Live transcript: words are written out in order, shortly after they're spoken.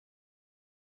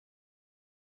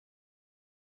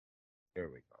There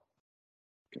we go.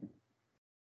 Okay.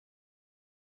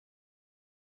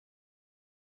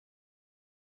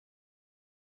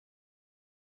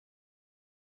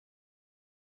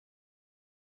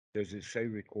 Does it say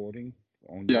recording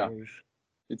on Yeah, yours?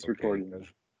 it's Okay, recording.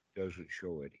 doesn't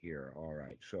show it here. All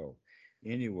right. So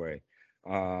anyway,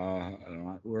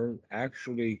 we're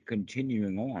actually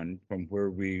continuing on from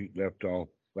where we left off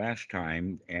last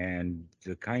time, and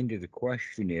the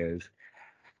question is,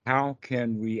 how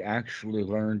can we actually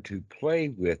learn to play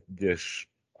with this,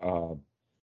 uh,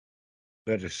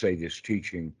 let us say, this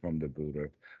teaching from the Buddha,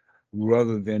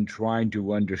 rather than trying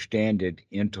to understand it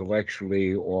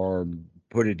intellectually or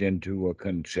put it into a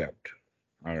concept?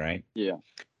 All right. Yeah.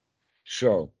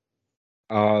 So,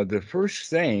 the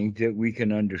first thing that we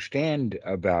can understand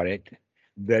about it,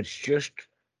 that's just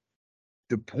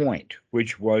the point,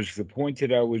 which was the point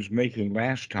that I was making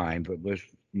last time, but let's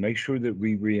make sure that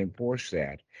we reinforce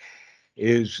that,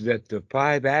 is that the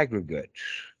five aggregates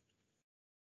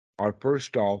are,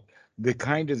 first off, the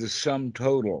kind of the sum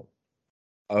total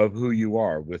of who you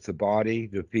are, with the body,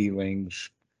 the feelings,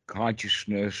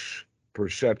 consciousness,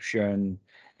 perception,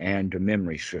 and the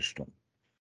memory system.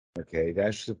 Okay,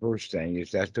 that's the first thing,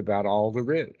 is that's about all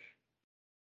there is.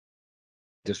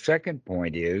 The second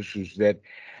point is that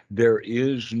there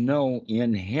is no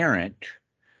inherent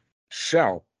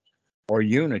self or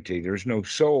unity. There's no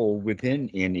soul within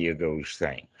any of those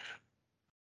things.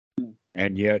 Mm.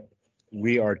 And yet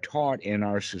we are taught in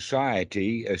our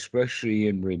society, especially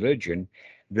in religion,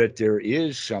 that there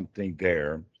is something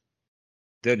there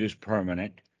that is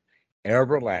permanent,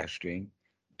 everlasting,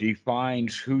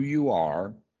 defines who you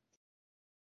are.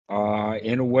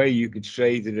 In a way, you could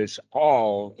say that it's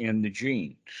all in the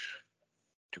genes,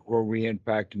 to where we in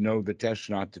fact know that that's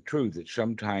not the truth, that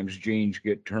sometimes genes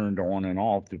get turned on and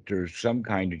off, that there's some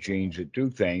kind of genes that do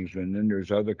things, and then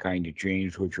there's other kind of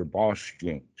genes which are boss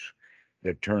genes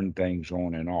that turn things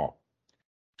on and off.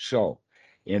 So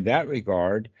in that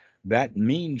regard, that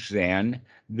means then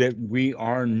that we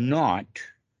are not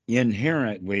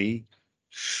inherently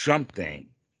something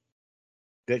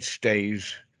that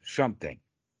stays something.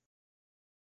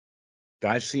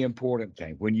 That's the important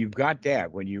thing. When you've got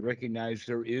that, when you recognize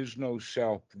there is no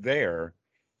self there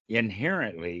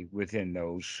inherently within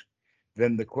those,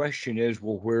 then the question is,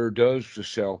 well, where does the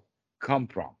self come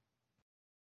from?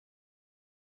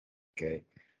 Okay.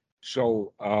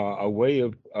 So a way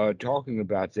of talking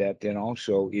about that then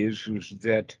also is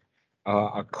that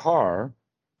a car,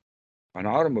 an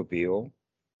automobile,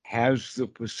 has the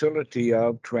facility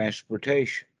of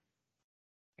transportation.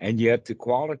 And yet the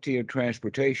quality of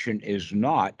transportation is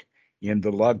not in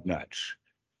the lug nuts.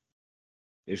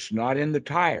 It's not in the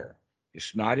tire.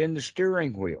 It's not in the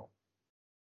steering wheel.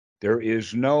 There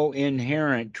is no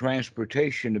inherent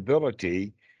transportation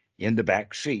ability in the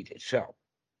back seat itself.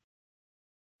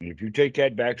 And if you take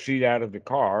that back seat out of the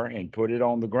car and put it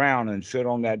on the ground and sit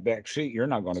on that back seat, you're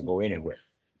not going to go anywhere.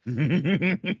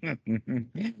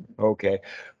 Okay.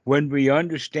 When we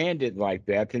understand it like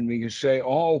that, then we can say,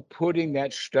 oh, putting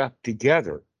that stuff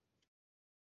together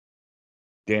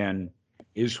then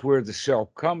is where the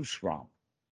self comes from.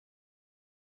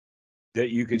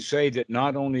 That you could say that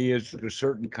not only is it a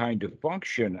certain kind of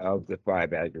function of the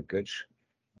five aggregates,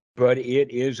 but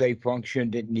it is a function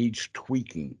that needs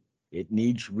tweaking. It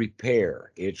needs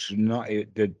repair. It's not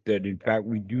that in fact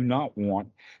we do not want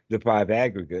the five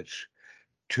aggregates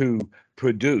to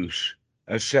produce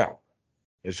a self.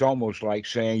 It's almost like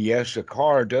saying, yes, a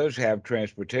car does have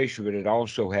transportation, but it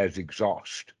also has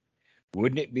exhaust.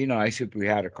 Wouldn't it be nice if we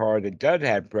had a car that does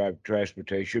have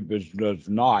transportation, but does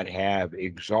not have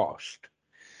exhaust?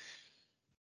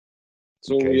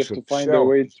 So we Okay, have so to find a self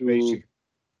way is to, basic.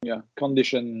 yeah, Yeah.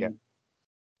 condition,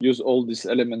 use all these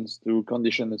elements to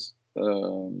condition us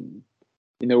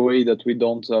in a way that we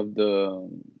don't have the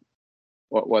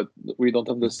what we don't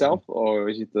have the self, or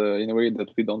is it in a way that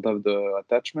we don't have the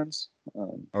attachments?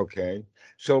 Okay.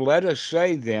 So let us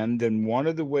say then one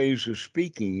of the ways of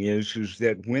speaking is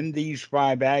that when these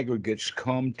five aggregates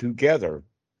come together,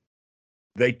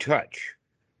 they touch,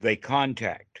 they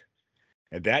contact.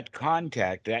 And that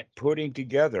contact, that putting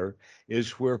together,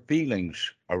 is where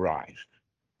feelings arise.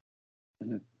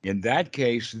 Mhm. In that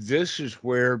case, this is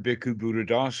where Bhikkhu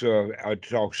Buddhadasa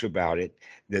talks about it,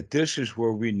 that this is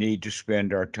where we need to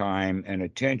spend our time and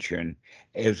attention,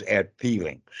 is at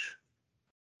feelings.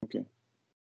 Okay.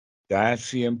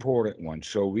 That's the important one.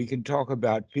 So we can talk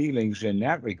about feelings in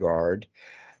that regard,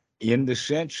 in the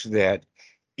sense that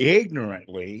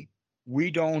ignorantly,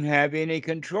 we don't have any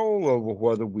control over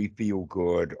whether we feel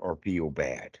good or feel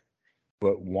bad.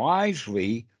 But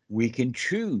wisely, we can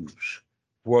choose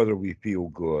whether we feel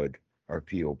good or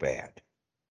feel bad.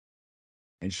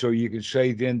 And so you can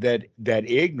say then that that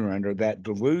ignorant or that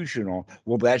delusional,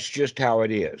 well, that's just how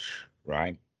it is,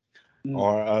 right? Mm.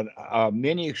 Or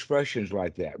many expressions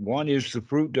like that. One is the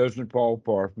fruit doesn't fall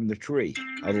far from the tree.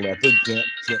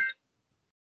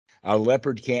 A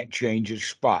leopard can't change its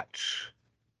spots.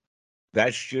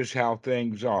 That's just how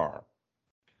things are.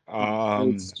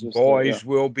 It's just yeah. Boys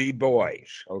will be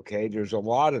boys. Okay, there's a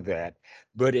lot of that,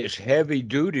 but it's heavy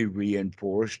duty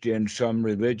reinforced in some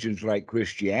religions like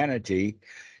Christianity,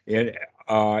 in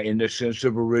the sense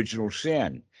of original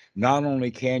sin. Not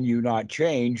only can you not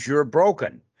change, you're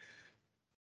broken.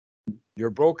 You're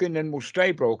broken and will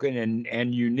stay broken,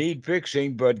 and you need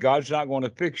fixing, but God's not going to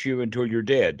fix you until you're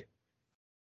dead.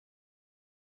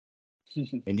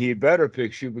 And He better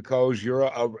fix you because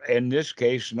you're, in this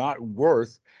case, not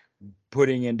worth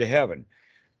putting into heaven.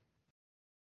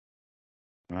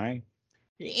 Right?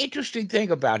 The interesting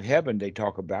thing about heaven, they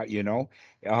talk about,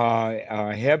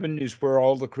 heaven is where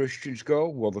all the Christians go.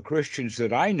 Well, the Christians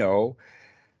that I know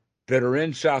that are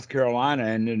in South Carolina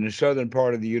and in the southern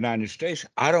part of the United States,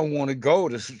 I don't want to go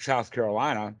to South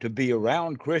Carolina to be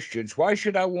around Christians. Why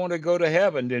should I want to go to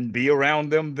heaven and be around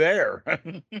them there?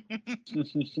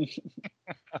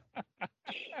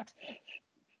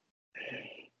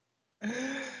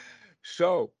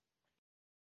 So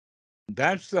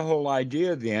that's the whole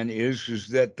idea then is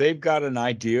that they've got an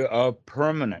idea of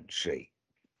permanency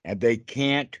and they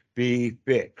can't be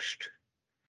fixed.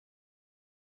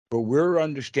 But we're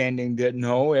understanding that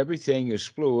no, everything is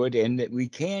fluid and that we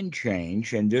can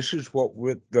change. And this is what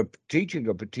the teaching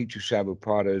of Paticca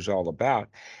Samuppada is all about,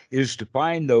 is to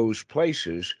find those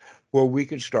places where we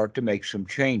can start to make some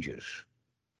changes.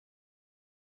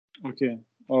 Okay.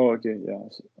 Oh, okay. Yeah.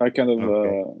 I kind of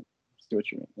Okay. see what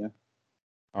you mean. Yeah.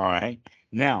 All right.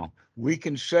 Now, we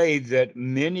can say that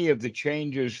many of the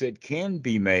changes that can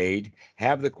be made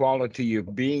have the quality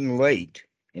of being late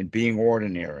and being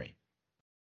ordinary.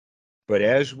 But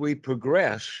as we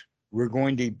progress, we're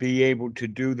going to be able to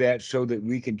do that so that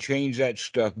we can change that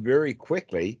stuff very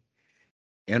quickly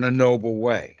in a noble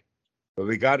way. But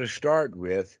we got to start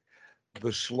with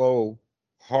the slow,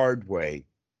 hard way.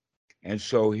 And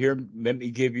so here, let me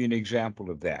give you an example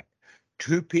of that.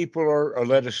 Two people are,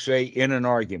 let us say, in an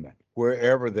argument,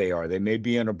 wherever they are. They may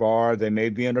be in a bar, they may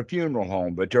be in a funeral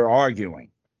home, but they're arguing,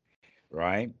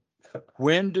 right?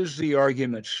 When does the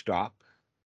argument stop?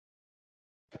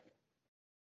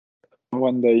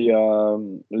 When they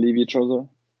leave each other,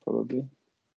 probably.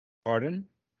 Pardon?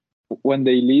 When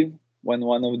they leave, when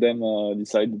one of them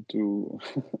decided to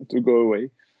to go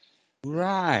away,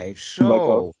 Right. back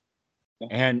off. So, Yeah.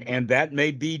 and that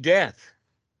may be death.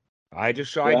 I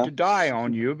decide Yeah. to die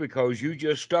on you because you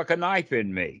just stuck a knife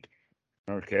in me.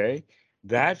 Okay.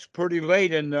 That's pretty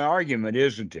late in the argument,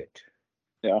 isn't it?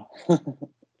 Yeah.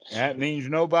 That means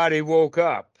nobody woke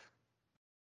up.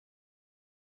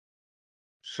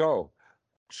 So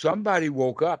somebody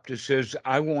woke up that says,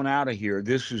 I want out of here.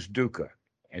 This is dukkha.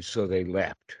 And so they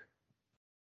left.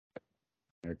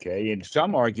 Okay. In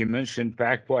some arguments, in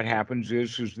fact, what happens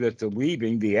is that the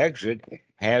leaving, the exit,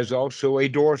 has also a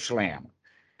door slam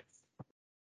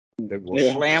that will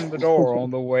Yeah. slam the door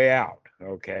on the way out.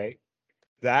 Okay.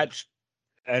 That's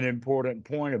an important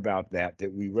point about that,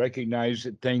 that we recognize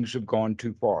that things have gone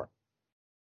too far.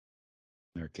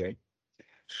 Okay.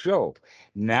 So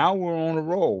now we're on a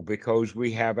roll because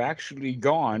we have actually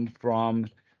gone from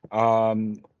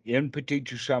in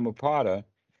Paticca Samuppada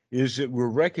is that we're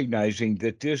recognizing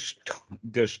that this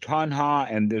tanha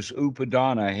and this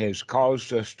upadana has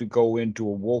caused us to go into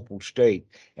a woeful state,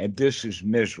 and this is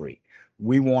misery.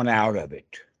 We want out of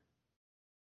it.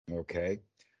 Okay.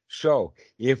 So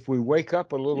if we wake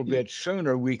up a little bit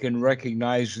sooner, we can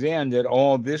recognize then that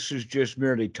all this is just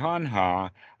merely tanha.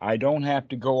 I don't have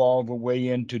to go all the way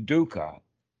into dukkha.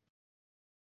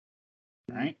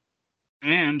 Right.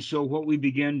 And so what we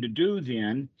begin to do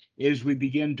then is we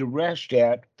begin to rest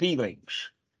at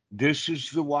feelings. This is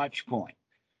the watch point.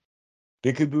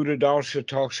 Bhikkhu Buddha Dasa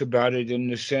talks about it in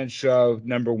the sense of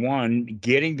number one,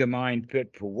 getting the mind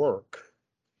fit for work.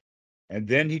 And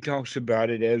then he talks about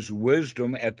it as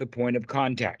wisdom at the point of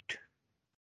contact.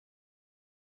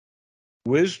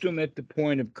 Wisdom at the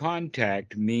point of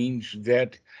contact means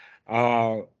that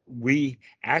we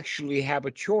actually have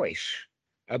a choice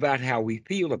about how we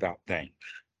feel about things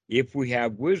if we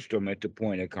have wisdom at the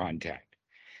point of contact.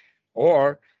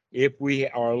 Or if we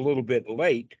are a little bit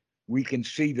late, we can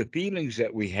see the feelings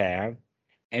that we have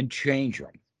and change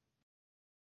them.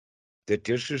 That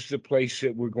this is the place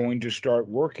that we're going to start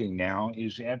working now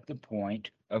is at the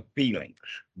point of feelings,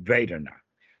 Vedana,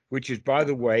 which is, by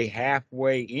the way,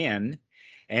 halfway in.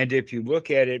 And if you look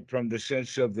at it from the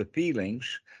sense of the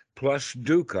feelings, plus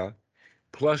dukkha,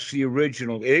 plus the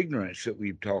original ignorance that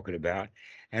we've talked about,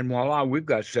 and voila, we've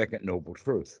got second noble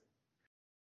truth.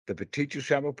 The Paticca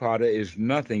Samuppada is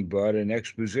nothing but an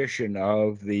exposition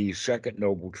of the second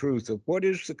noble truth of what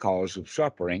is the cause of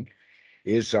suffering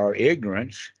is our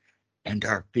ignorance and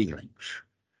our feelings.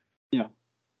 Yeah.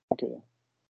 Okay.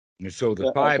 And so the Yeah,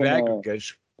 I five can.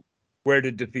 aggregates, where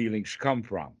did the feelings come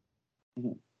from?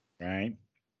 Mhm. Right?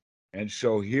 And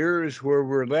so here's where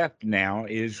we're left now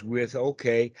is with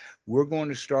okay, we're going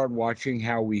to start watching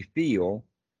how we feel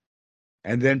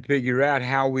and then figure out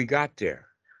how we got there.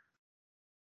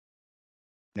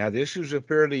 Now, this is a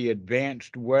fairly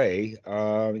advanced way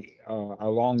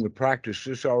along the practice.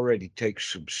 This already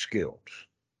takes some skills.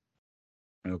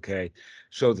 Okay.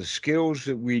 So, the skills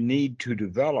that we need to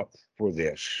develop for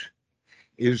this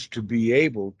is to be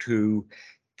able to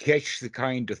catch the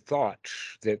kind of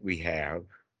thoughts that we have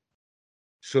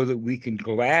so that we can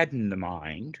gladden the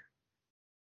mind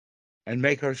and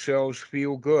make ourselves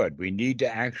feel good. We need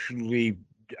to actually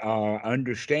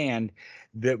understand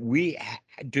that we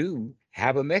do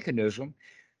have a mechanism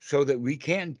so that we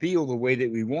can feel the way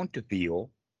that we want to feel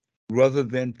rather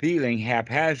than feeling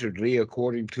haphazardly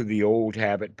according to the old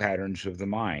habit patterns of the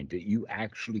mind, that you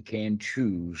actually can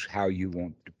choose how you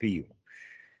want to feel.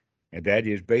 And that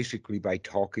is basically by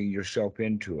talking yourself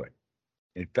into it.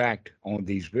 In fact, on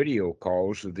these video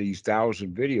calls, of these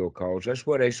 1,000 video calls, that's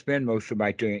what I spend most of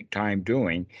my time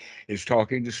doing, is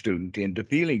talking the student into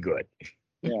feeling good.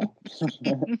 Yeah.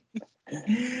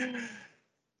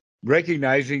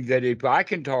 Recognizing that if I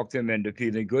can talk them into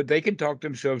feeling good, they can talk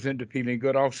themselves into feeling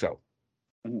good also.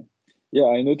 Mhm. Yeah,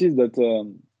 I noticed that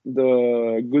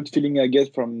the good feeling I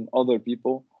get from other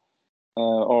people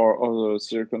or other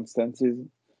circumstances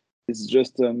is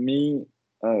just me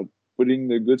uh, putting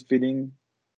the good feeling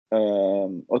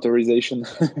authorization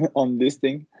on this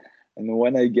thing, and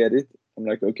when I get it, I'm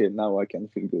like, okay, now I can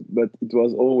feel good. But it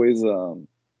was always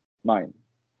mine.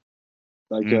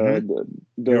 Like Hmm.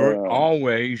 You're the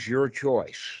always your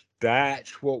choice.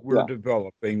 That's what we're yeah.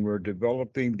 developing. We're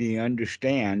developing the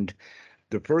understand.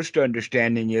 The first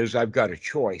understanding is I've got a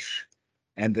choice.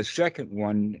 And the second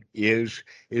one is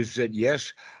that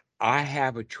yes, I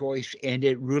have a choice and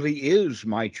it really is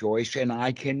my choice and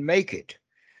I can make it.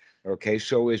 Okay,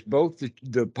 so it's both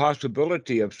the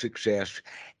possibility of success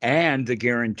and the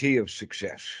guarantee of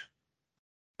success.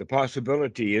 The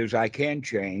possibility is I can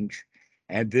change,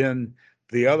 and then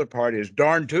the other part is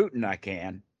darn tootin' I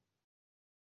can.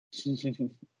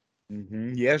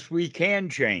 Yes, we can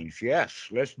change. Yes,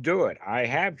 let's do it. I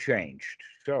have changed.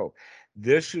 So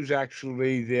this is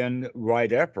actually then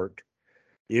right effort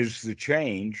is the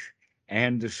change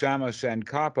and the sama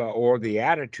sankappa or the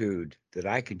attitude that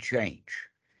I can change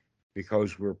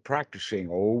because we're practicing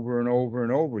over and over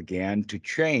and over again to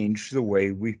change the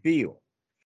way we feel.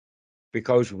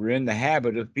 Because we're in the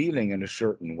habit of feeling in a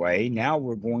certain way, now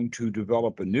we're going to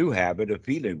develop a new habit of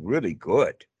feeling really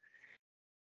good.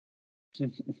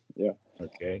 Yeah.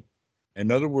 Okay.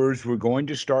 In other words, we're going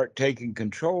to start taking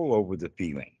control over the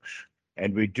feelings.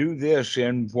 And we do this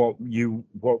in what we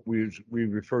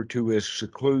refer to as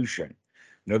seclusion.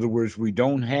 In other words, we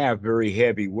don't have very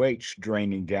heavy weights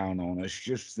draining down on us,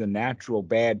 just the natural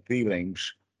bad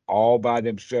feelings all by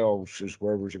themselves is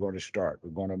where we're going to start.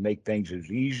 We're going to make things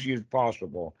as easy as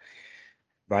possible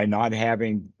by not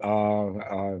having,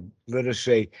 let us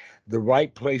say, the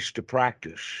right place to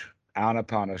practice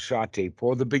anapanasati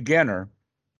for the beginner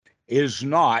is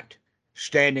not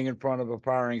standing in front of a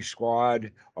firing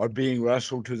squad or being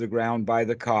wrestled to the ground by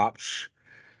the cops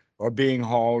or being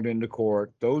hauled into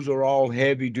court. Those are all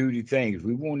heavy duty things.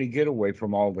 We want to get away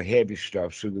from all the heavy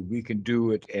stuff so that we can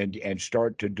do it and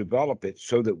start to develop it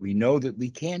so that we know that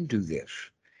we can do this.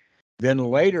 Then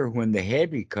later, when the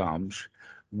heavy comes,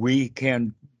 we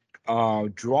can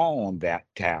draw on that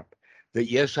tap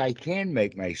that yes, I can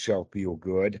make myself feel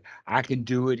good. I can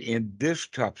do it in this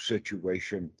tough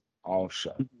situation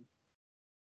also.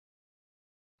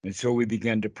 And so we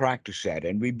begin to practice that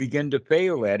and we begin to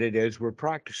fail at it as we're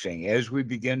practicing. As we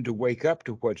begin to wake up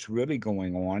to what's really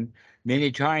going on,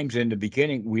 many times in the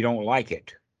beginning, we don't like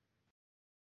it.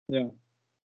 Yeah.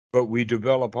 But we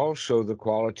develop also the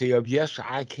quality of, yes,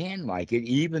 I can like it,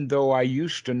 even though I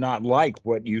used to not like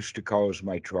what used to cause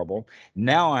my trouble.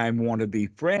 Now I want to be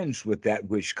friends with that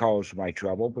which caused my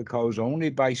trouble because only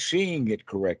by seeing it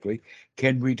correctly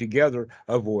can we together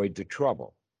avoid the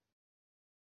trouble.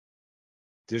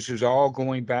 This is all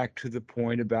going back to the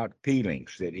point about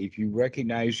feelings that if you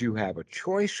recognize you have a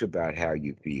choice about how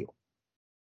you feel.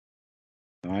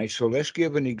 All right, so let's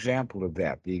give an example of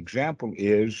that. The example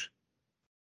is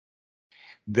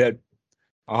that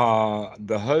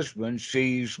the husband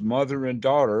sees mother and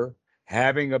daughter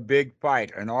having a big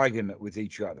fight, an argument with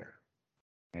each other,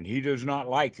 and he does not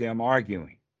like them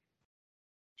arguing.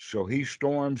 So he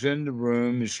storms in the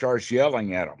room and starts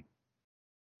yelling at them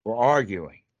for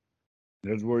arguing.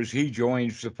 In other words, he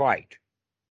joins the fight.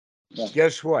 Yeah.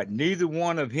 Guess what? Neither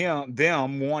one of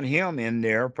them want him in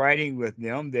there fighting with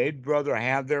them. They'd rather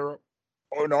have their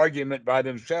own argument by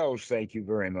themselves. Thank you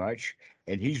very much.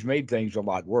 And he's made things a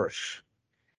lot worse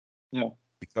Yeah.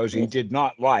 because he Yes. did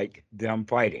not like them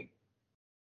fighting.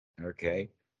 Okay.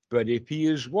 But if he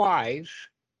is wise,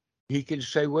 he can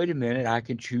say, wait a minute, I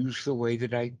can choose the way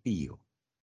that I feel,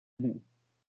 Mhm.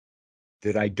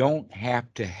 that I don't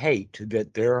have to hate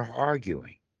that they're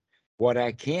arguing. What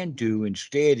I can do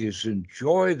instead is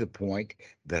enjoy the point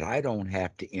that I don't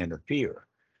have to interfere.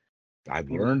 I've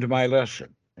Mhm. learned my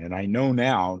lesson, and I know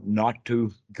now not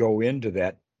to go into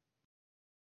that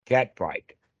cat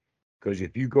fight. Because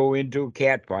if you go into a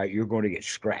cat fight, you're going to get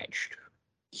scratched.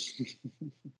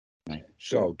 Yeah.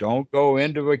 So don't go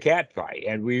into a cat fight.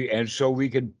 And so we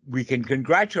can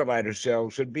congratulate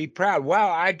ourselves and be proud.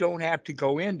 Wow, I don't have to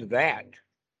go into that.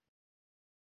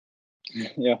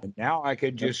 Yeah. And now I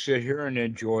can Yeah. just sit here and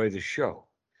enjoy the show.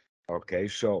 Okay,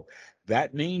 so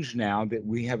that means now that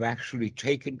we have actually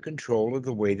taken control of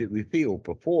the way that we feel.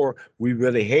 Before, we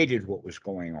really hated what was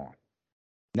going on.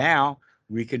 Now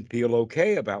we can feel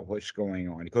okay about what's going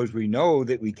on because we know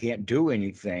that we can't do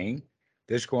anything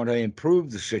that's going to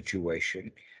improve the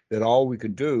situation, that all we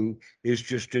can do is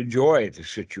just enjoy the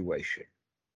situation.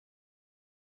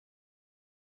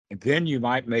 And then you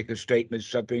might make a statement,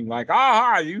 something like,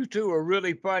 aha, you two are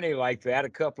really funny, like that, a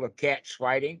couple of cats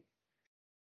fighting,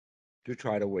 to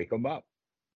try to wake them up.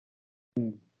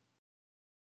 Mm.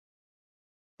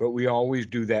 But we always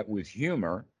do that with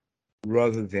humor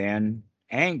rather than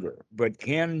anger. But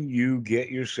can you get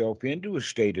yourself into a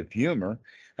state of humor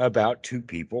about two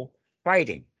people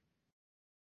fighting?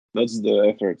 That's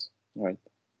the effort, right?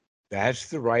 That's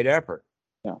the right effort.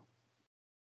 Yeah.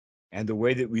 And the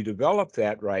way that we develop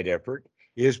that right effort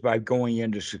is by going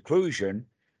into seclusion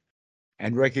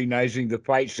and recognizing the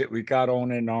fights that we got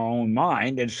on in our own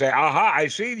mind and say, aha, I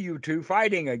see you two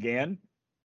fighting again.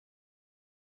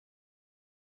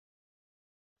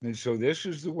 And so this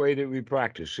is the way that we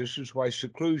practice. This is why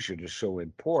seclusion is so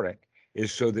important,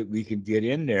 is so that we can get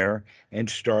in there and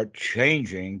start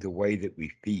changing the way that we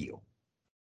feel.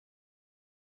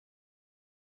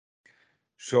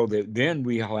 So that then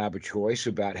we have a choice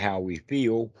about how we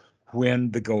feel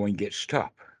when the going gets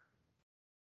tough.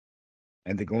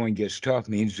 And the going gets tough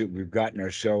means that we've gotten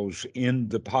ourselves in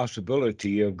the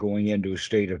possibility of going into a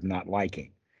state of not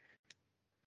liking.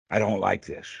 I don't like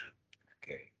this.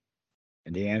 Okay.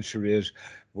 And the answer is,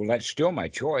 well, that's still my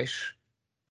choice.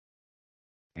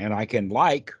 And I can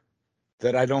like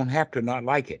that I don't have to not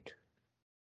like it.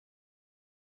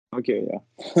 Okay. Yeah.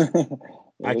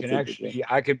 Yeah, I can that's it. Okay. actually,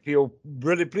 I can feel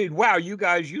really pleased. Wow, you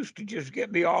guys used to just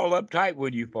get me all uptight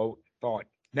when you fought.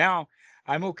 Now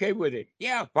I'm okay with it.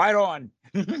 Yeah, fight on.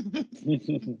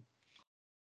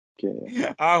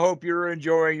 Okay. I hope you're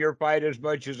enjoying your fight as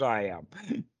much as I am.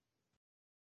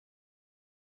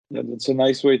 Yeah, that's a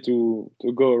nice way to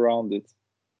go around it.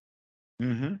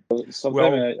 Hmm. Sometimes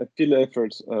Well, I feel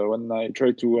effort when I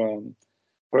try to.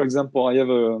 For example, I have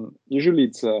a usually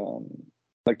it's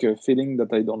like a feeling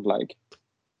that I don't like,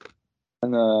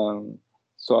 and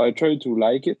so I try to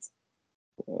like it.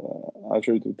 I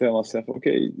try to tell myself,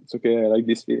 okay, it's okay, I like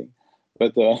this feeling,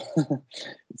 but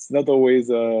it's not always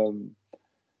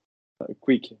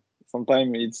quick.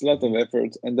 Sometimes it's a lot of mhm,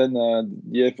 effort, and then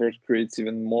the effort creates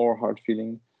even more hard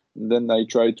feeling. And then I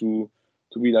try to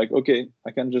be like, okay,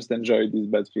 I can just enjoy these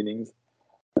bad feelings.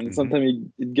 And mhm. sometimes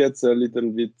it gets a little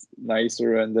bit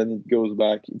nicer, and then it goes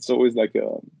back. It's always like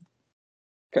a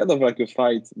kind of like a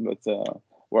fight, but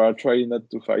where I try not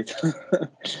to fight.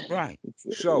 Right.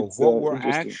 it's So, it's what we're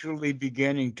interesting. actually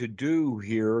beginning to do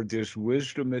here, this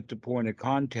wisdom at the point of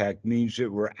contact, means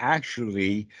that we're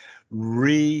actually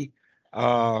re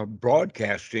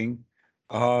broadcasting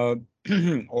uh,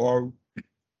 or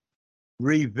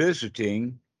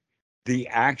revisiting the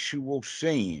actual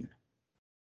scene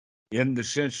in the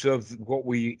sense of what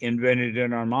we invented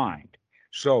in our mind.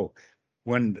 So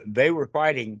when they were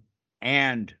fighting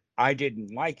and I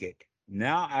didn't like it,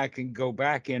 now I can go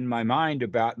back in my mind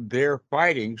about their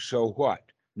fighting. So what?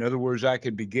 In other words, I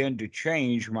could begin to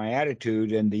change my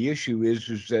attitude. And the issue is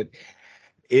that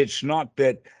it's not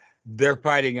that they're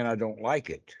fighting and I don't like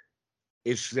it.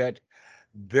 It's that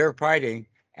they're fighting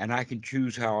and I can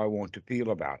choose how I want to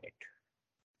feel about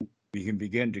it. We can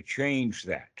begin to change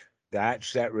that.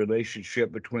 That's that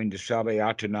relationship between the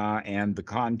Salayatana and the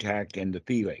contact and the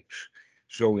feelings.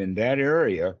 So in that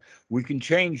area, we can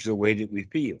change the way that we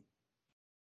feel,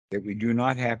 that we do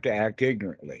not have to act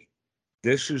ignorantly.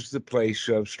 This is the place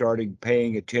of starting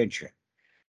paying attention.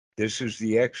 This is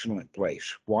the excellent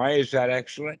place. Why is that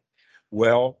excellent?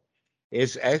 Well,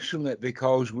 it's excellent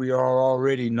because we are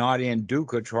already not in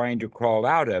dukkha trying to crawl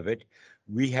out of it.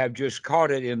 We have just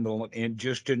caught it in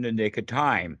the nick of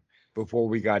time before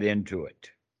we got into it.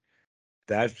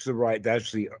 That's the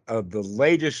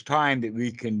latest time that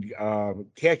we can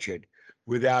catch it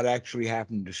without actually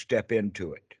having to step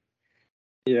into it.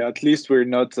 Yeah, at least we're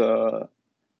not.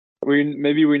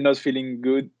 We're not feeling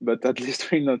good, but at least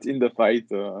we're not in the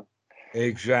fight.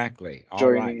 Exactly.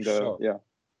 All right. Joining the yeah.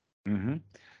 Mhm.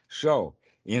 So,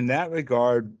 in that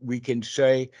regard, we can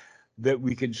say that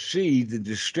we can see the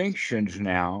distinctions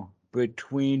now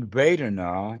between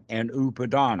Vedana and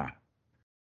Upadana.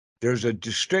 There's a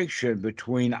distinction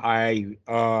between I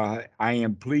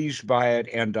am pleased by it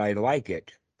and I like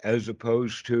it, as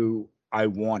opposed to I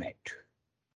want it.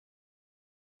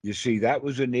 You see, that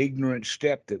was an ignorant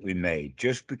step that we made.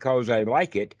 Just because I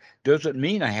like it doesn't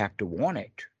mean I have to want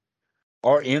it.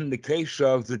 Or in the case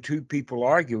of the two people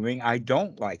arguing, I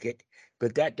don't like it,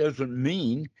 but that doesn't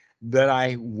mean that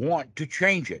I want to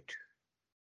change it.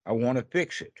 I want to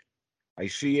fix it. I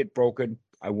see it broken.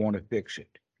 I want to fix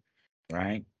it.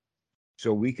 Right.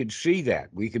 So we can see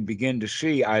that. We can begin to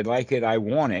see I like it. I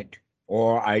want it.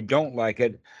 Or I don't like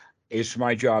it. It's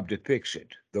my job to fix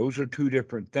it. Those are two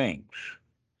different things.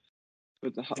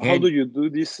 But how do And you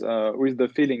do this with the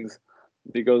feelings?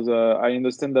 Because I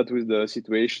understand that with the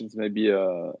situations, maybe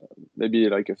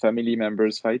like a family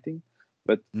members fighting,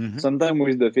 but mhm. sometimes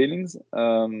with the feelings,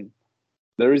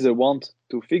 there is a want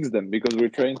to fix them because we're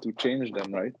trying to change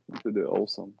them, right, into the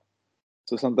awesome.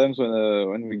 So sometimes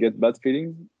when we get bad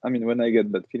feelings, I mean, when I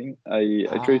get bad feeling,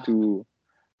 I try Ah, to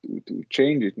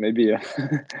change it maybe,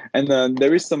 and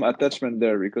there is some attachment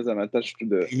there because I'm attached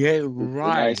to yeah, the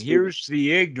right. nice feeling. Here's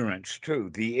the ignorance, too.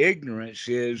 The ignorance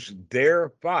is their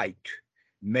fight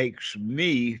makes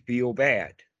me feel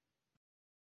bad.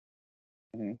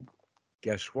 Mhm.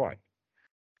 Guess what?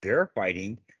 Their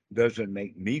fighting doesn't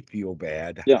make me feel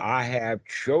bad. Yeah. I have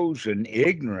chosen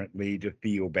ignorantly to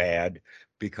feel bad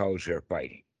because they're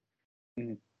fighting.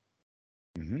 Mhm.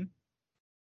 Hmm.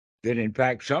 That, in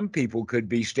fact, some people could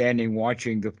be standing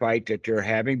watching the fight that they're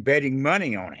having, betting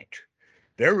money on it.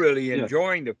 They're really Yes.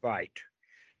 enjoying the fight.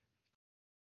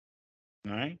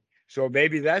 Right. So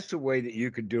maybe that's the way that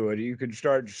you could do it. You could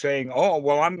start saying, "Oh,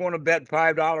 well, I'm going to bet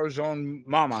 $5 on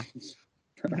Mama.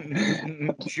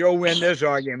 She'll win this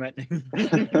argument."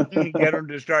 Get them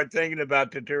to start thinking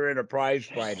about that they're in a prize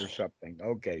fight or something.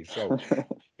 Okay, so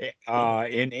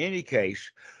in any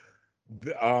case,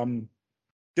 um,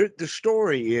 the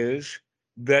story is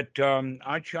that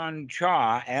Achan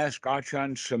Cha asked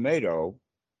Achan Samedo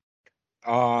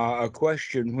a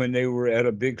question when they were at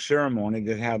a big ceremony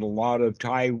that had a lot of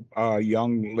Thai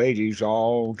young ladies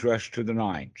all dressed to the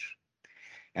nines.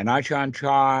 And Ajahn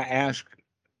Chah asked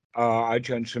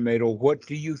Ajahn Sumedho, "What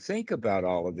do you think about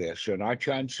all of this?" And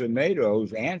Ajahn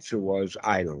Sumedho's answer was,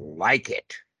 "I like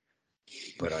it,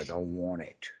 but I don't want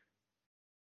it.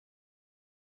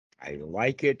 I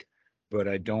like it, but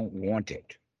I don't want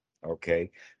it." Okay.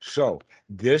 So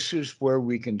this is where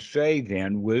we can say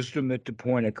then wisdom at the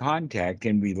point of contact,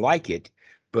 and we like it,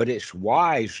 but it's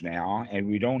wise now, and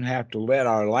we don't have to let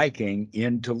our liking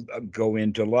into go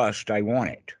into lust. I want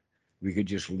it. We could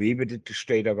just leave it at the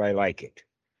state of I like it.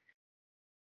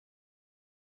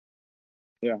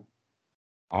 Yeah.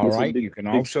 All That's a right. big You can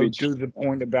big also switch. do the Yeah.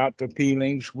 point about the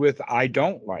feelings with I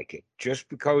don't like it. Just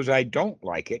because I don't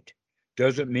like it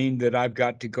doesn't mean that I've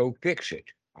got to go fix it.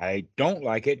 I don't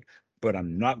like it, but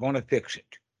I'm not going to fix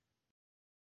it.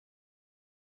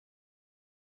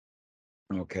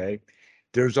 Okay.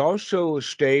 There's also a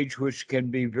stage which can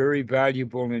be very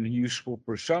valuable and useful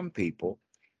for some people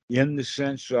in the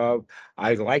sense of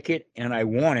I like it and I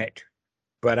want it,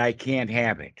 but I can't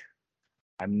have it.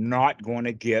 I'm not going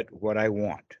to get what I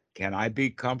want. Can I be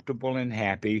comfortable and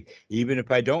happy even if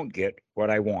I don't get what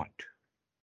I want?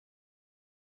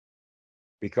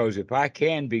 Because if I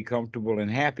can be comfortable and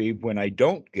happy when I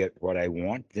don't get what I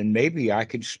want, then maybe I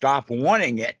can stop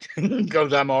wanting it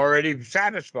because I'm already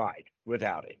satisfied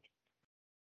without it.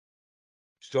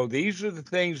 So these are the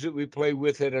things that we play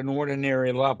with at an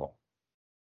ordinary level.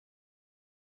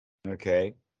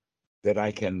 Okay. That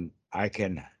I can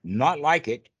not like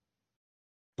it,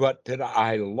 but that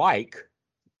I like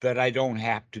that I don't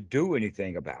have to do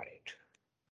anything about it.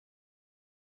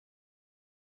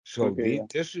 So Okay, yeah.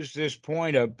 this is this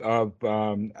point of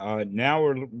now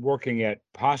we're working at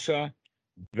Pasa,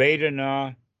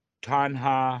 Vedana,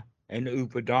 Tanha, and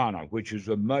Upadana, which is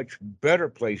a much better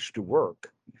place to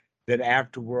work than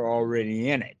after we're already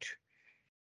in it.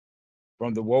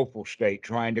 From the woeful state,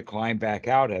 trying to climb back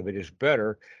out of it is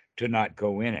better to not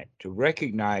go in it, to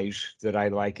recognize that I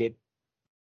like it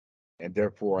and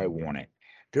therefore I want it.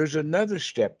 There's another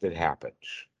step that happens,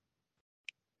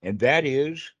 and that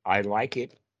is I like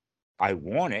it, I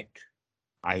want it,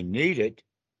 I need it,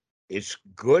 it's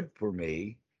good for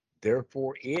me,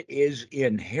 therefore it is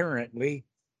inherently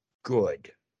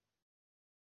good.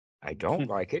 I don't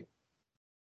like it,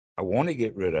 I want to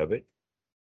get rid of it,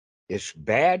 it's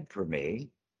bad for me,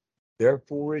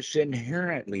 therefore it's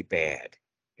inherently bad.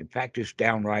 In fact, it's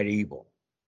downright evil.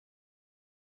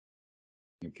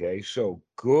 Okay, so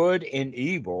good and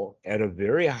evil at a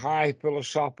very high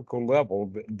philosophical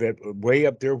level, that way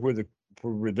up there where the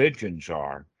where religions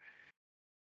are,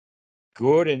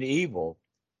 good and evil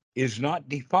is not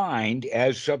defined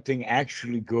as something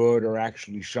actually good or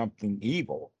actually something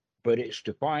evil, but it's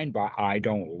defined by I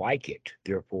don't like it,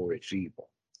 therefore it's evil,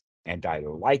 and I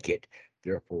like it,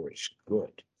 therefore it's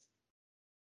good.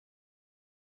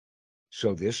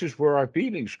 So this is where our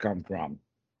feelings come from.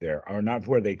 There are not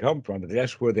where they come from, but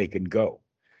that's where they can go.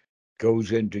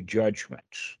 Goes into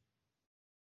judgments.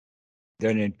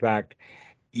 Then, in fact,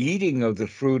 eating of the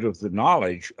fruit of the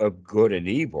knowledge of good and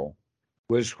evil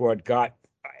was what got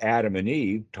Adam and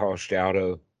Eve tossed out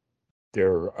of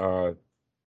their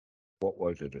what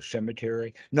was it, a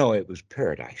cemetery? No, it was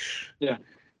paradise. Yeah.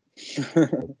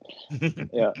 Oh.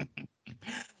 Yeah.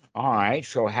 All right,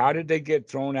 so how did they get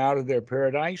thrown out of their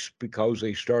paradise? Because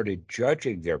they started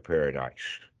judging their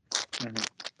paradise. Mhm.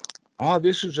 Oh,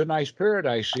 this is a nice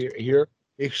paradise here,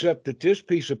 except that this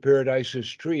piece of paradise, this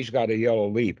tree's got a yellow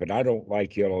leaf, and I don't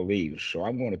like yellow leaves, so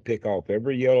I'm going to pick off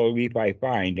every yellow leaf I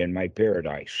find in my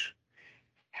paradise.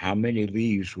 How many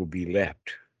leaves will be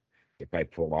left if I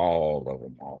pull all of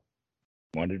them off,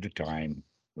 one at a time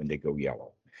when they go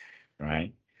yellow,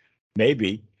 right?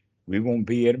 Maybe we won't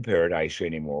be in a paradise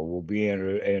anymore. We'll be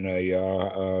in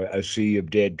a sea of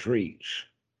dead trees.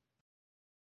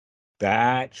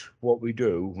 That's what we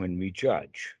do when we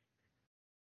judge.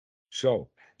 So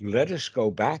let us go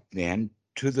back then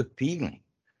to the feeling.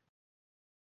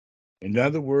 In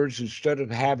other words, instead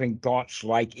of having thoughts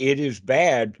like it is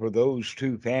bad for those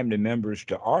two family members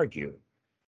to argue,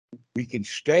 we can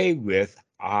stay with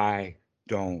I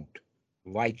don't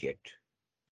like it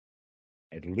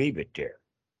and leave it there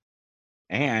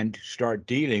and start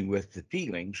dealing with the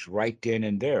feelings right then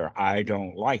and there. I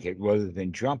don't like it rather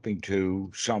than jumping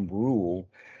to some rule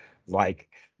like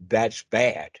that's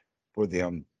bad for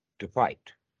them to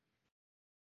fight.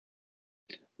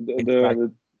 The, In the, fact,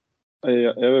 the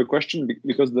I have a question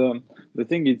because the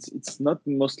thing it's not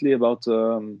mostly about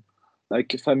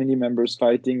like family members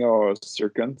fighting or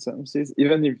circumstances,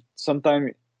 even if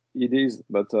sometimes it is,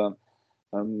 but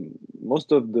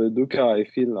most of the dukkha I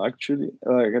feel actually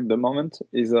like at the moment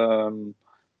is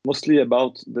mostly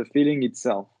about the feeling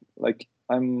itself. Like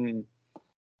I'm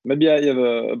maybe I have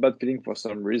a bad feeling for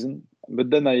some reason, but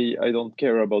then I don't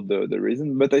care about the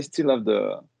reason, but I still have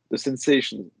the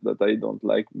sensation that I don't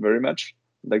like very much,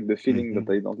 like the feeling that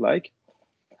mhm. I don't like,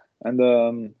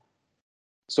 and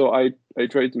so I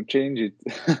try to change it,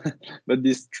 but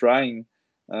this trying,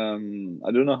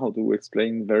 I don't know how to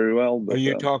explain very well, Are but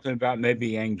you talking about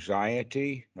maybe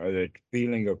anxiety or the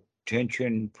feeling of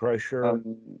tension, pressure?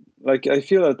 like I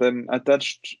feel that I'm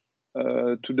attached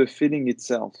to the feeling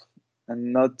itself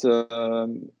and not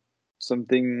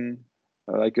something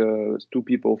like two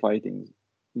people fighting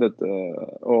that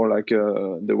or like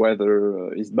the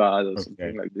weather is bad or something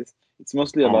Okay. like this. It's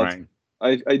mostly All about right.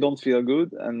 I don't feel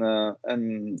good and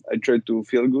I try to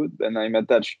feel good and I'm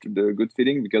attached to the good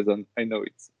feeling because I know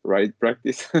it's right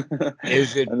practice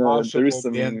Is it and there is possible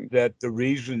then some that the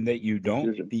reason that you don't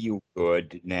confusion. feel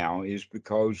good now is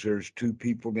because there's two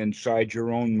people inside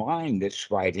your own mind that's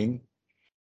fighting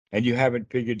and you haven't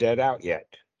figured that out yet?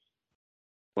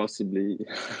 Possibly.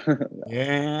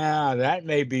 Yeah, that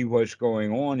may be what's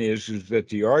going on is that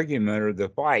the argument or the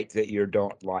fight that you're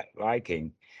don't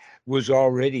liking was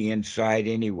already inside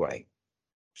anyway.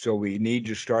 So we need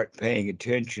to start paying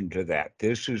attention to that.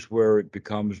 This is where it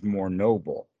becomes more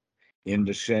noble in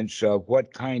the sense of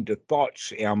what kind of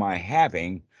thoughts am I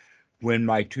having when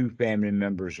my two family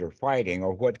members are fighting,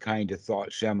 or what kind of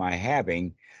thoughts am I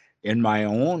having in my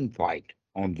own fight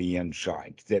on the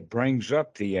inside that brings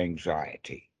up the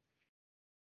anxiety.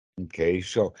 Okay,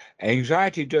 so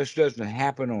anxiety just doesn't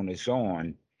happen on its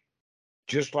own,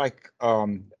 just like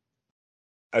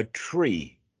a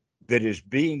tree that is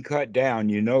being cut down.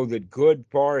 You know that good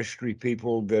forestry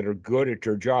people that are good at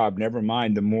their job, never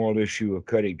mind the moral issue of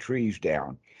cutting trees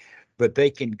down, but they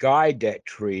can guide that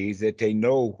tree that they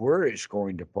know where it's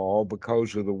going to fall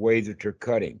because of the way that they're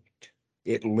cutting it.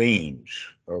 It leans,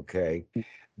 okay?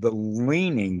 The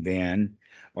leaning then,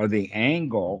 or the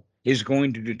angle, is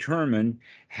going to determine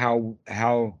how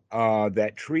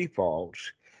that tree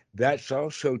falls. That's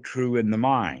also true in the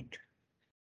mind.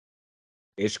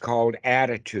 It's called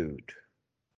attitude.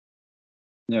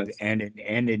 Yes. And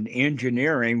in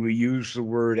engineering, we use the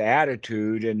word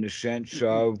attitude in the sense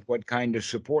of what kind of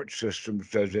support systems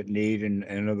does it need?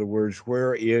 In other words,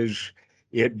 where is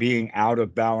it being out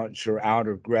of balance or out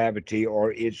of gravity,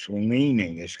 or it's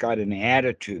leaning? It's got an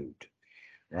attitude,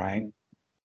 right? Mm.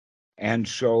 And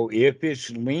so if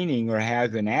it's leaning or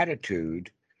has an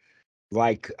attitude,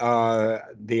 like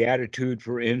the attitude,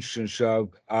 for instance,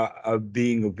 of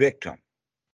being a victim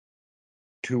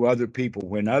to other people.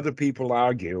 When other people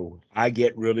argue, I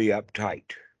get really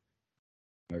uptight.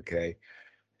 Okay.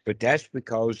 But that's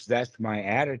because that's my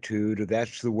attitude, or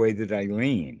that's the way that I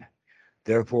lean.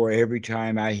 Therefore, every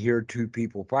time I hear two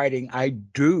people fighting, I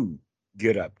do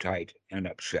get uptight and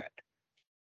upset.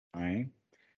 All right.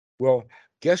 Well,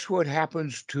 guess what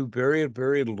happens to very,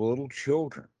 very little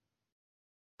children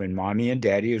when mommy and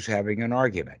daddy is having an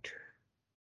argument?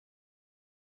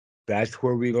 That's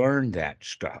where we learn that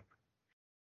stuff.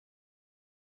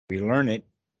 We learn it.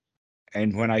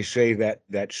 And when I say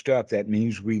that stuff, that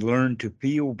means we learn to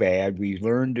feel bad, we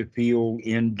learn to feel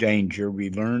in danger, we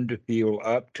learn to feel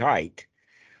uptight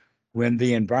when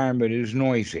the environment is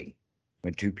noisy,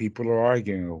 when two people are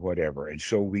arguing or whatever. And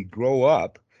so we grow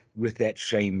up with that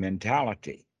same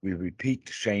mentality. We repeat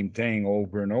the same thing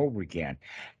over and over again.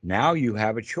 Now you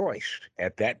have a choice.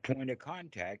 At that point of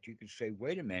contact, you can say,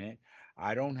 wait a minute,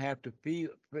 I don't have to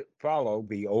follow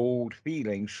the old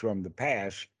feelings from the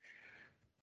past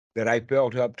that I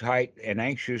felt uptight and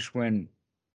anxious when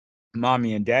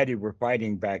mommy and daddy were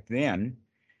fighting back then,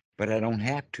 but I don't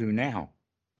have to now.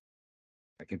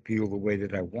 I can feel the way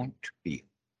that I want to feel.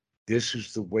 This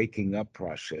is the waking up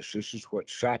process. This is what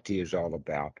sati is all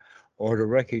about. Or to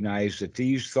recognize that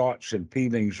these thoughts and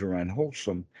feelings are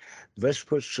unwholesome, let's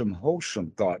put some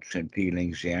wholesome thoughts and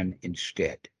feelings in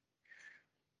instead.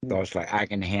 Mm. Thoughts like, I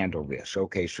can handle this.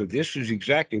 Okay, so this is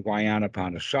exactly why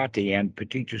Anapanasati and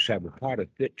Paticca Samuppada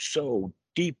fit so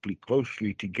deeply,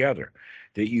 closely together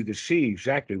that you can see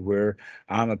exactly where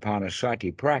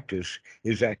Anapanasati practice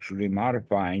is actually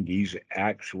modifying these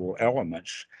actual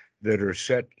elements that are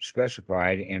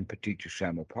specified in Paticca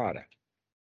Samuppada.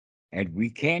 And we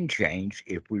can change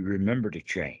if we remember to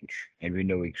change and we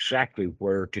know exactly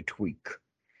where to tweak.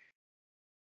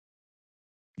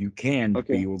 You can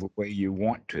Okay. feel the way you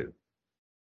want to,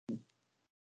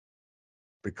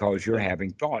 because you're Yeah.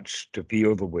 having thoughts to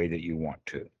feel the way that you want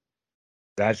to.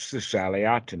 That's the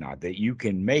Salayatana, that you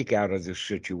can make out of this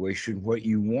situation what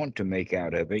you want to make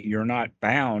out of it. You're not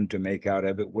bound to make out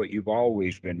of it what you've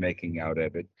always been making out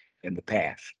of it in the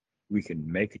past. We can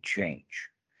make a change.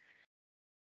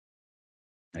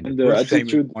 And the And the first thing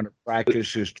we attitude. want to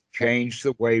practice is to change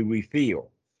the way we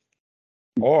feel.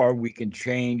 Or we can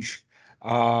change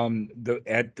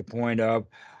at the point of,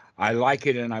 I like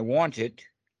it and I want it,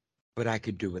 but I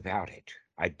could do without it.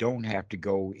 I don't have to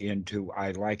go into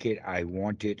I like it, I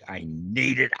want it, I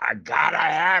need it, I gotta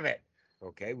have it.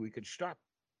 Okay, we could stop.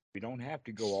 We don't have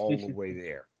to go all the way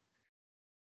there.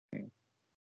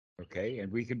 Okay,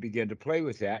 and we can begin to play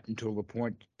with that until the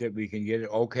point that we can get it.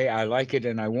 Okay, I like it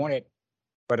and I want it,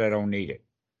 but I don't need it.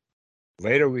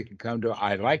 Later, we can come to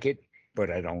I like it, but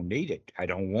I don't need it. I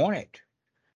don't want it.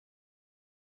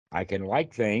 I can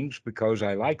like things because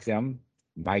I like them,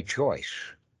 my choice,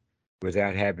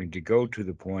 without having to go to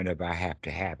the point of I have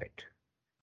to have it.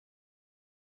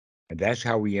 And that's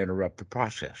how we interrupt the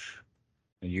process.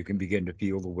 And you can begin to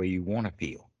feel the way you want to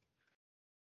feel.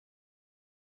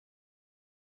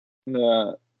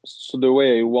 uh, so the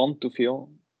way I want to feel,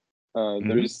 there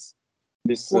Hmm. is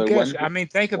this Well, guess, when I to mean,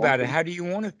 think about it. wanting. How do you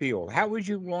want to feel? How would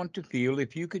you want to feel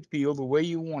if you could feel the way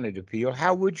you wanted to feel?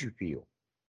 How would you feel?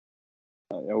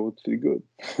 I would feel good.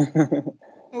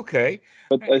 Okay.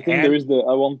 But I think there And is the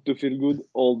I want to feel good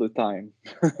all the time.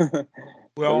 There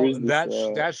well, is this.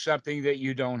 that's something that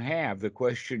you don't have. The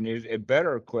question is, a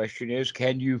better question is,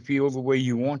 can you feel the way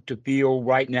you want to feel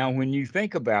right now when you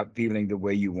think about feeling the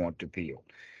way you want to feel?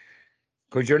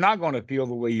 Because you're not going to feel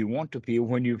the way you want to feel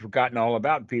when you've forgotten all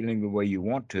about feeling the way you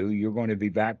want to. You're going to be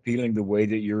back feeling the way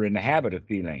that you're in the habit of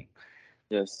feeling.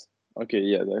 Yes. Okay.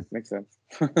 Yeah, that makes sense.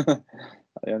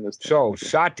 I understand. So, Okay.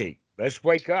 Sati, let's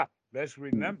wake up. Let's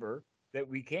Mm. remember. that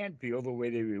we can feel the way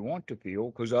that we want to feel,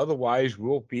 because otherwise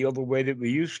we'll feel the way that we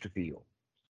used to feel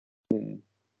Mm.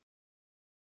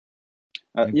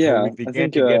 until we Yeah, I begin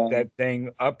think to get that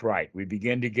thing upright. We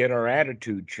begin to get our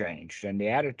attitude changed. And the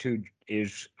attitude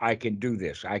is, I can do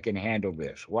this. I can handle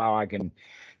this. Wow, I can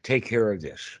take care of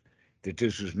this. That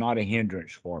this is not a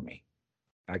hindrance for me.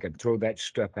 I can throw that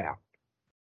stuff out.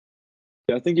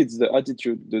 yeah, I think it's the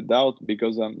attitude, the doubt,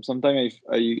 because sometimes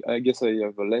I guess I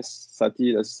have a less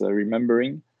sati, less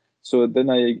remembering, so then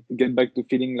I get back to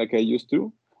feeling like I used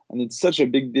to, and it's such a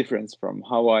big difference from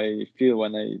how I feel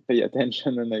when I pay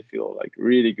attention and I feel like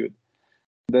really good.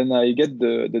 Then I get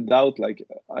the doubt, like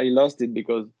I lost it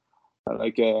because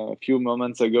like a few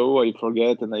moments ago I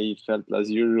forget and I felt as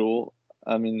usual.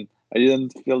 I mean, I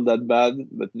didn't feel that bad,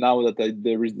 but now that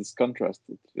there is this contrast,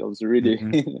 it feels really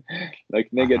Hmm. like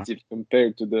Uh-huh. negative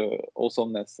compared to the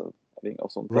awesomeness of having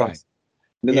awesome Right. thoughts.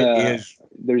 Then It is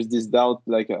there's this doubt,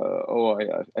 like oh,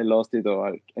 I lost it,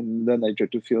 and then I try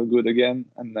to feel good again,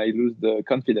 and I lose the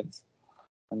confidence,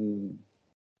 and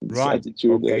this right.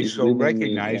 attitude Okay. is So leading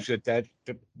me. Yeah. recognize that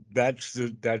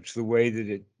that's the way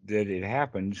that it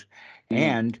happens,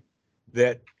 Mm. and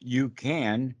that you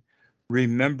can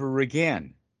remember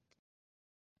again.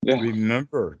 Yeah.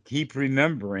 Remember, keep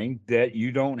remembering that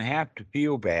you don't have to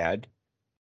feel bad,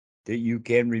 that you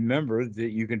can remember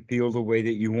that you can feel the way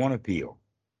that you want to feel.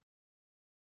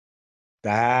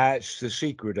 That's the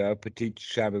secret of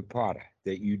Paticca,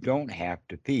 that you don't have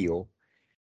to feel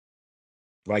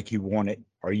like you want it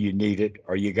or you need it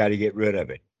or you got to get rid of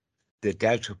it.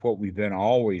 That's what we've been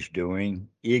always doing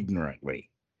ignorantly,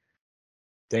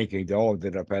 thinking, oh,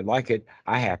 that if I like it,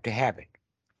 I have to have it.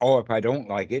 Oh, if I don't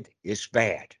like it, it's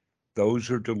bad. Those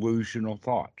are delusional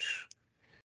thoughts.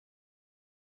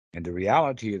 And the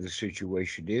reality of the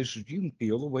situation is that you can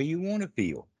feel the way you want to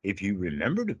feel if you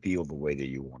remember to feel the way that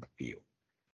you want to feel.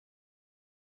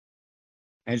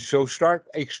 And so start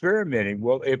experimenting.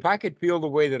 Well, if I could feel the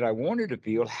way that I wanted to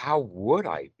feel, how would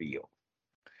I feel?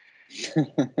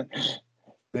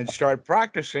 And start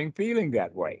practicing feeling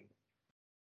that way.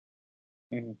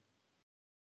 Mhm.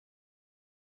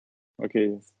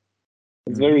 Okay.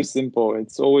 It's very Hmm. simple.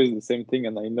 It's always the same thing,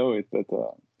 and I know it, but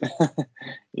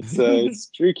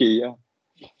it's tricky. Yeah,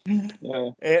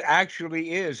 yeah, It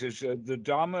actually is. The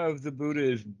Dhamma of the Buddha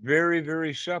is very,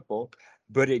 very simple,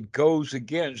 but it goes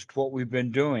against what we've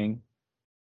been doing.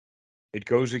 It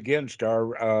goes against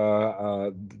our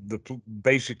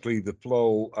basically the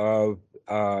flow of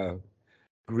uh,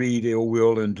 greed, ill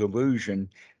will, and delusion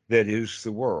that is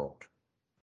the world.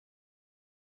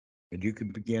 And you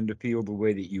can begin to feel the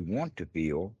way that you want to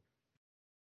feel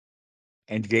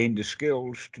and gain the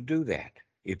skills to do that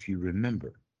if you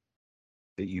remember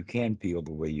that you can feel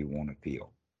the way you want to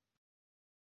feel.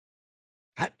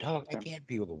 Hot dog, I yeah. can't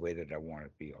feel the way that I want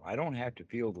to feel. I don't have to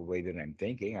feel the way that I'm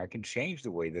thinking. I can change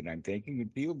the way that I'm thinking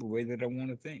and feel the way that I want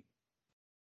to think.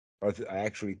 Or I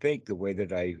actually think the way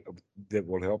that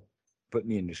will help put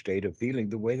me in the state of feeling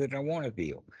the way that I want to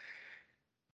feel.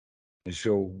 And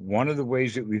so one of the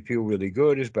ways that we feel really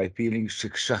good is by feeling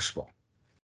successful,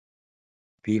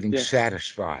 feeling Yes.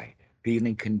 satisfied,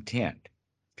 feeling content,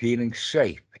 feeling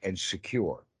safe and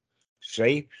secure.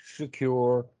 Safe,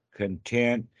 secure,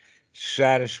 content,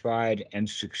 satisfied, and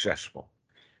successful.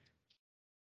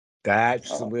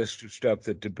 That's the Uh, list of stuff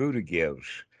that the Buddha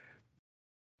gives.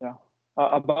 yeah.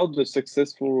 About the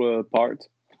successful part,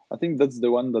 I think that's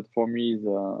the one that for me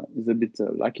is a bit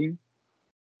lacking.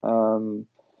 Um,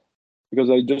 because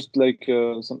I just like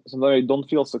sometimes I don't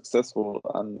feel successful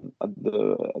and at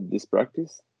this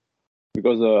practice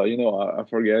because I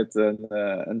forget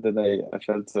and then I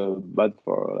felt bad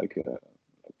for like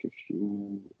a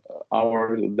few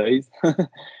hours or days.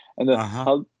 And Uh-huh.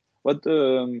 how what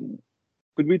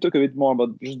could we talk a bit more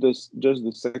about just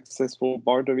the successful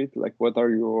part of it? Like, what are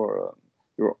your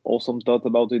awesome thought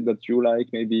about it that you like,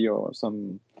 maybe, or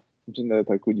something that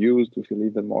I could use to feel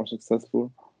even more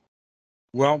successful?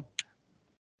 Well,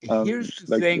 here's the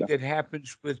Like, thing yeah, that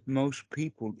happens with most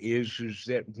people is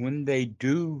that when they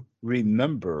do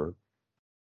remember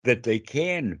that they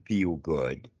can feel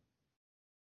good,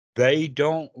 they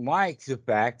don't like the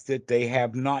fact that they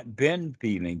have not been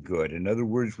feeling good. In other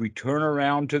words, we turn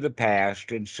around to the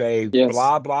past and say, yes,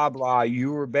 blah, blah, blah,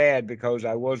 you were bad because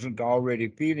I wasn't already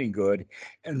feeling good.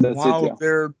 And that's it. while Yeah,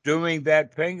 they're doing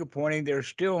that finger pointing, they're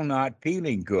still not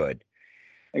feeling good.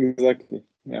 exactly.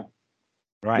 Yeah,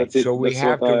 Right. that's it. So we That's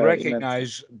what have to I meant.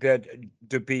 recognize that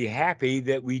to be happy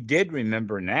that we did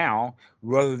remember now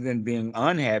rather than being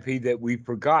unhappy that we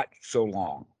forgot so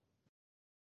long.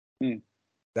 Hmm.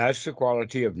 That's the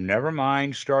quality of never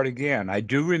mind, start again. I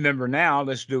do remember now,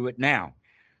 let's do it now.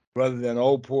 rather than,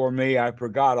 oh, poor me, I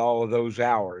forgot all of those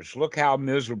hours. Look how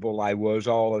miserable I was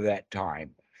all of that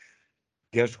time.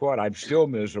 Guess what? I'm still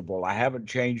miserable. I haven't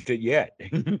changed it yet.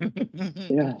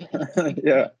 Yeah.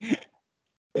 Yeah.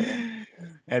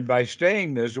 And by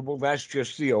staying miserable, that's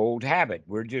just the old habit.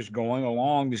 We're just going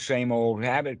along the same old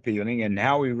habit feeling. And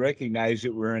now we recognize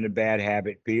that we're in a bad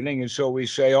habit feeling. And so we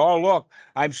say, oh, look,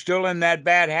 I'm still in that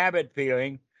bad habit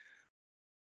feeling.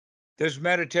 This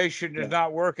meditation is Yeah.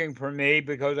 not working for me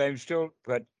because I'm still,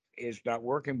 but it's not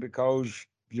working because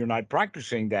you're not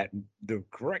practicing that the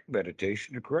correct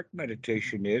meditation. The correct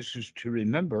meditation is to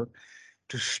remember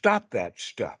to stop that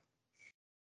stuff,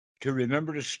 to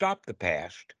remember to stop the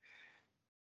past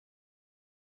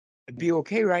and be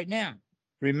okay right now.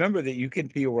 Remember that you can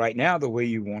feel right now the way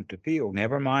you want to feel.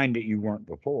 Never mind that you weren't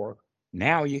before.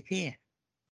 Now you can.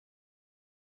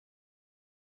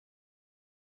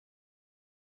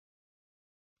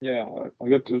 Yeah. I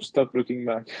got to stop looking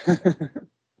back.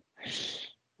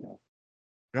 Yeah.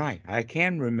 Right. I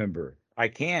can remember. I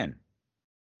can.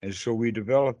 And so we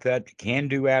develop that can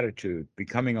do attitude,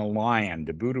 becoming a lion.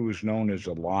 The Buddha was known as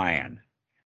a lion.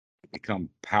 Become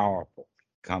powerful,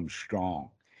 become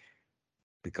strong.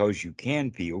 Because you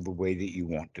can feel the way that you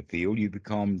want to feel, you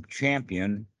become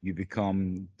champion. You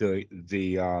become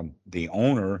the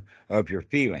owner of your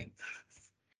feelings.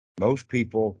 Most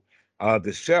people,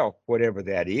 the self, whatever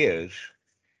that is,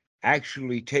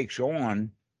 actually takes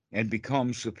on and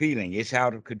becomes the feeling. It's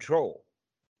out of control.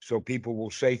 So people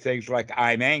will say things like,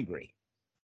 I'm angry,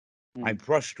 I'm Mm.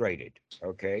 frustrated.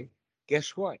 Okay.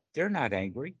 Guess what? They're not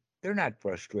angry. They're not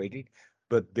frustrated,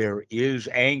 but there is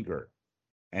anger.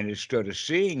 And instead of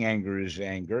seeing anger as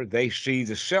anger, they see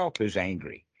the self as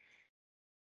angry.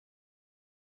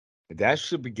 That's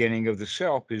the beginning of the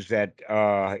self is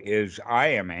I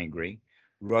am angry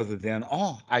rather than,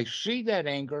 oh, I see that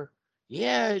anger.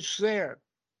 Yeah, it's there.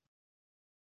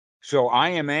 So I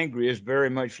am angry is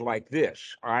very much like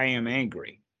this. I am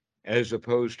angry, as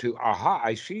opposed to, aha,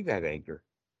 I see that anger.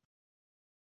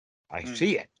 I Mm.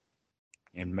 see it.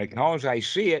 And because I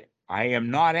see it, I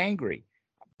am not angry,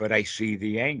 but I see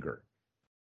the anger.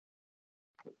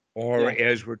 Or Yeah.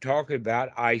 as we're talking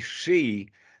about, I see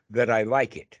that I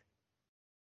like it.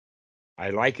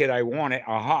 I like it. I want it.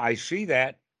 Aha, I see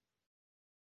that.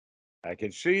 I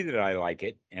can see that I like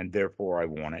it, and therefore I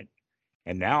want it.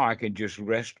 And now I can just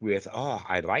rest with, oh,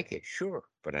 I like it, sure,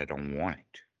 but I don't want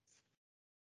it.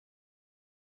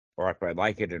 Or if I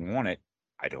like it and want it,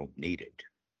 I don't need it.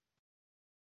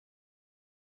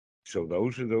 So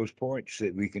those are those points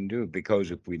that we can do because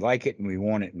if we like it and we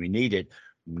want it and we need it,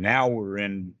 now we're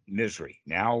in misery.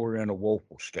 Now we're in a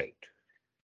woeful state.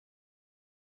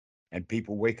 And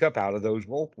people wake up out of those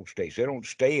woeful states. They don't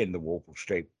stay in the woeful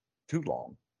state too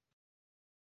long.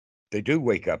 They do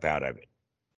wake up out of it.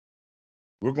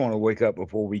 We're going to wake up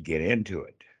before we get into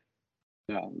it.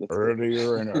 Yeah. That's good.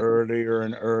 Earlier and earlier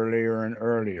and earlier and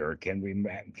earlier. Can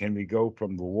we go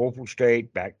from the woeful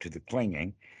state back to the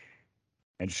clinging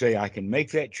and say I can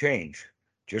make that change?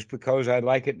 Just because I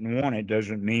like it and want it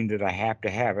doesn't mean that I have to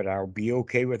have it. I'll be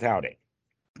okay without it.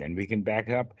 Then we can back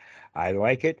up. I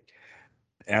like it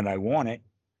and I want it,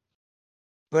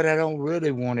 but I don't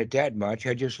really want it that much.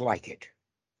 I just like it.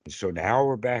 So now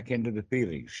we're back into the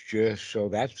feelings. Just so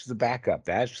that's the backup.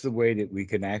 That's the way that we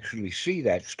can actually see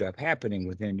that stuff happening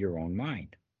within your own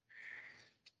mind.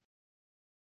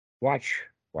 Watch,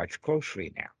 watch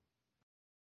closely now.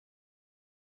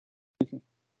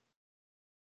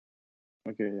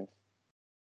 Okay. Yes.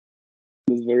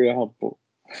 That's very helpful.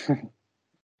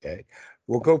 Okay.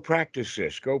 Well, go practice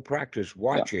this. Go practice Yeah.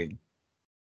 watching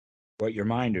what your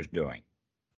mind is doing.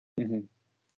 Hmm.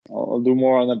 I'll do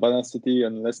more on abanicity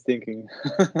and less thinking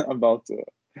about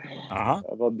Uh huh.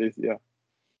 about this. Yeah.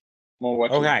 More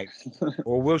watching. Okay.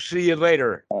 Well, we'll see you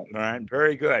later. All All right. right.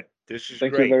 Very good. This is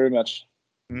Thank you great. very much.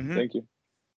 Mm-hmm. Thank you.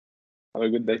 Have a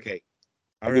good day. Okay.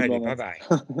 All A good righty. Bye moment.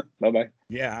 bye. Bye bye.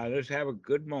 Yeah. Let's have a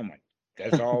good moment.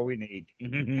 That's all we need.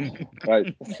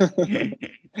 Right. All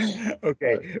right.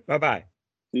 Okay. Bye bye.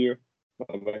 See you.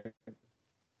 Bye bye.